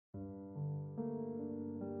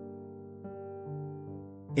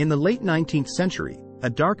In the late 19th century, a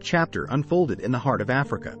dark chapter unfolded in the heart of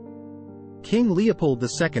Africa. King Leopold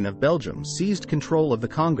II of Belgium seized control of the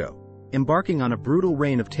Congo, embarking on a brutal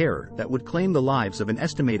reign of terror that would claim the lives of an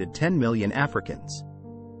estimated 10 million Africans.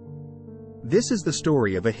 This is the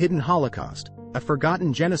story of a hidden Holocaust, a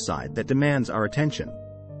forgotten genocide that demands our attention.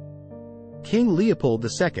 King Leopold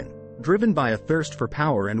II, driven by a thirst for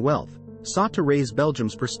power and wealth, sought to raise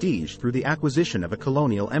Belgium's prestige through the acquisition of a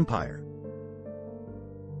colonial empire.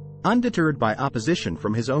 Undeterred by opposition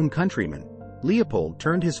from his own countrymen, Leopold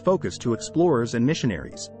turned his focus to explorers and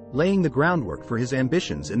missionaries, laying the groundwork for his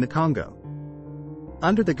ambitions in the Congo.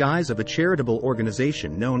 Under the guise of a charitable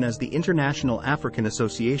organization known as the International African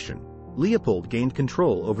Association, Leopold gained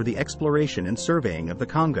control over the exploration and surveying of the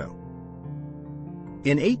Congo.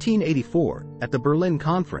 In 1884, at the Berlin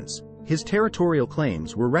Conference, his territorial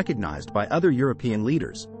claims were recognized by other European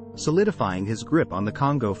leaders, solidifying his grip on the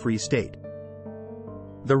Congo Free State.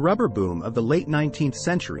 The rubber boom of the late 19th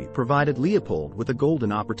century provided Leopold with a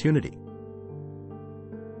golden opportunity.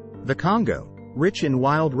 The Congo, rich in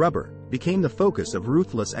wild rubber, became the focus of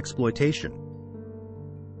ruthless exploitation.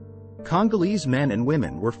 Congolese men and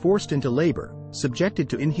women were forced into labor, subjected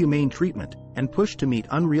to inhumane treatment, and pushed to meet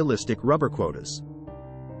unrealistic rubber quotas.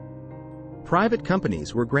 Private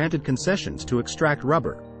companies were granted concessions to extract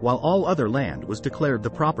rubber, while all other land was declared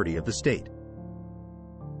the property of the state.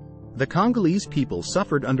 The Congolese people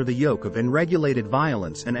suffered under the yoke of unregulated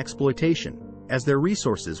violence and exploitation, as their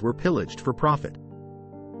resources were pillaged for profit.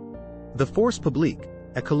 The Force Publique,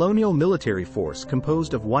 a colonial military force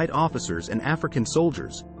composed of white officers and African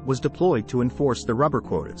soldiers, was deployed to enforce the rubber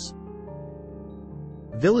quotas.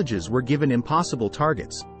 Villages were given impossible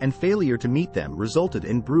targets, and failure to meet them resulted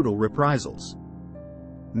in brutal reprisals.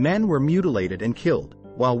 Men were mutilated and killed,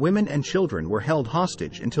 while women and children were held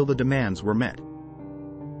hostage until the demands were met.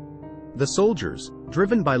 The soldiers,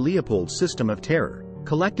 driven by Leopold's system of terror,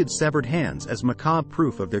 collected severed hands as macabre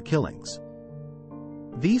proof of their killings.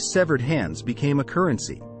 These severed hands became a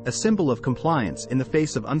currency, a symbol of compliance in the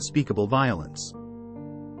face of unspeakable violence.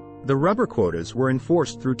 The rubber quotas were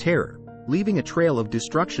enforced through terror, leaving a trail of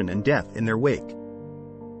destruction and death in their wake.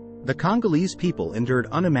 The Congolese people endured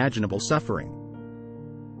unimaginable suffering.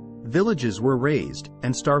 Villages were razed,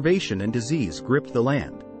 and starvation and disease gripped the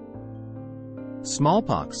land.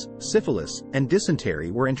 Smallpox, syphilis, and dysentery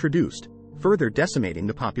were introduced, further decimating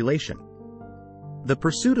the population. The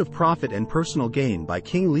pursuit of profit and personal gain by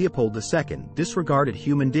King Leopold II disregarded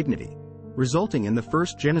human dignity, resulting in the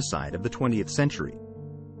first genocide of the 20th century.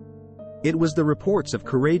 It was the reports of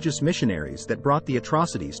courageous missionaries that brought the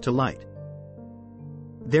atrocities to light.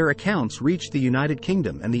 Their accounts reached the United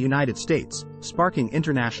Kingdom and the United States, sparking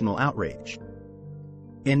international outrage.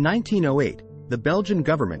 In 1908, the Belgian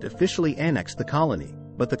government officially annexed the colony,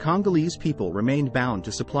 but the Congolese people remained bound to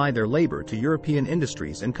supply their labor to European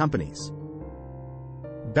industries and companies.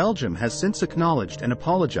 Belgium has since acknowledged and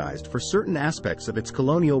apologized for certain aspects of its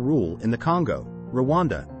colonial rule in the Congo,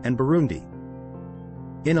 Rwanda, and Burundi.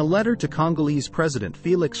 In a letter to Congolese President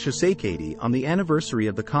Félix Tshisekedi on the anniversary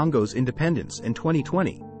of the Congo's independence in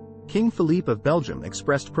 2020, King Philippe of Belgium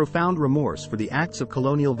expressed profound remorse for the acts of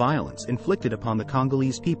colonial violence inflicted upon the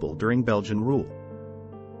Congolese people during Belgian rule.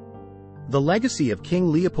 The legacy of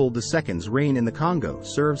King Leopold II's reign in the Congo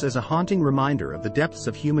serves as a haunting reminder of the depths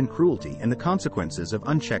of human cruelty and the consequences of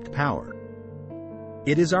unchecked power.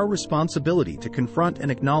 It is our responsibility to confront and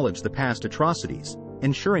acknowledge the past atrocities,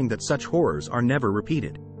 ensuring that such horrors are never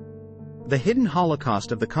repeated. The hidden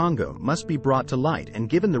Holocaust of the Congo must be brought to light and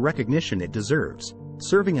given the recognition it deserves,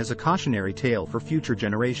 serving as a cautionary tale for future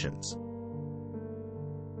generations.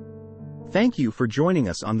 Thank you for joining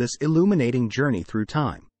us on this illuminating journey through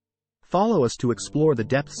time. Follow us to explore the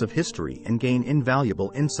depths of history and gain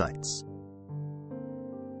invaluable insights.